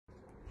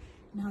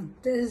Now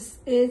this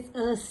is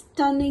a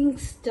stunning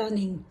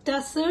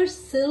Tussar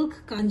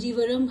silk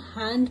Kanjeevaram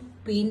hand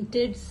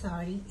painted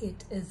sari.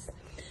 It is.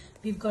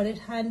 We've got it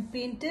hand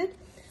painted.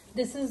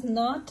 This is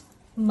not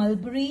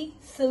mulberry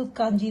silk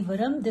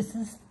Kanjeevaram. This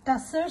is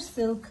Tussar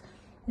silk.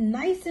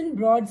 Nice and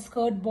broad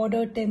skirt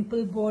border,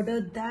 temple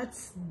border.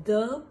 That's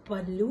the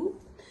pallu.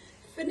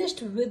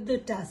 Finished with the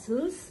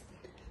tassels.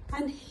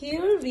 And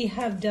here we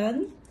have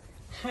done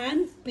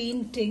hand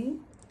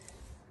painting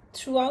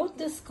throughout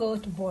the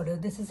skirt border.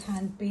 This is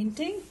hand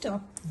painting,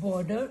 top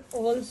border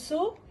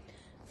also,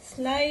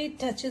 slight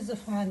touches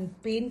of hand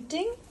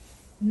painting,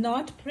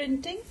 not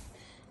printing,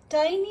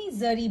 tiny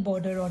zari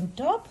border on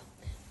top.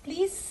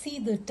 Please see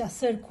the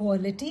tussar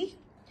quality.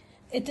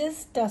 It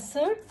is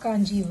Tussar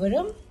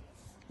Kanjeevaram,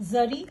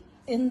 zari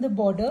in the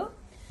border.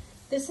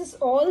 This is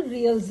all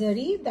real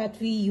zari that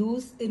we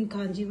use in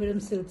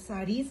Kanjeevaram silk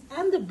sarees,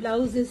 and the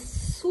blouse is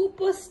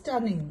super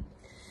stunning.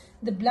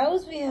 The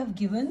blouse we have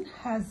given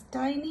has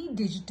tiny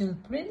digital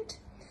print.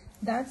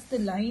 That's the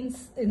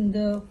lines in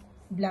the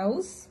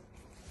blouse.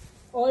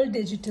 All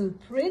digital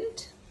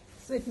print.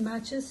 So it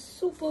matches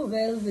super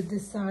well with the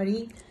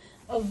saree.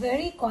 A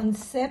very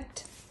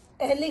concept,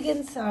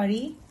 elegant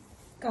saree.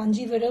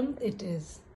 Kanjeevaram it is.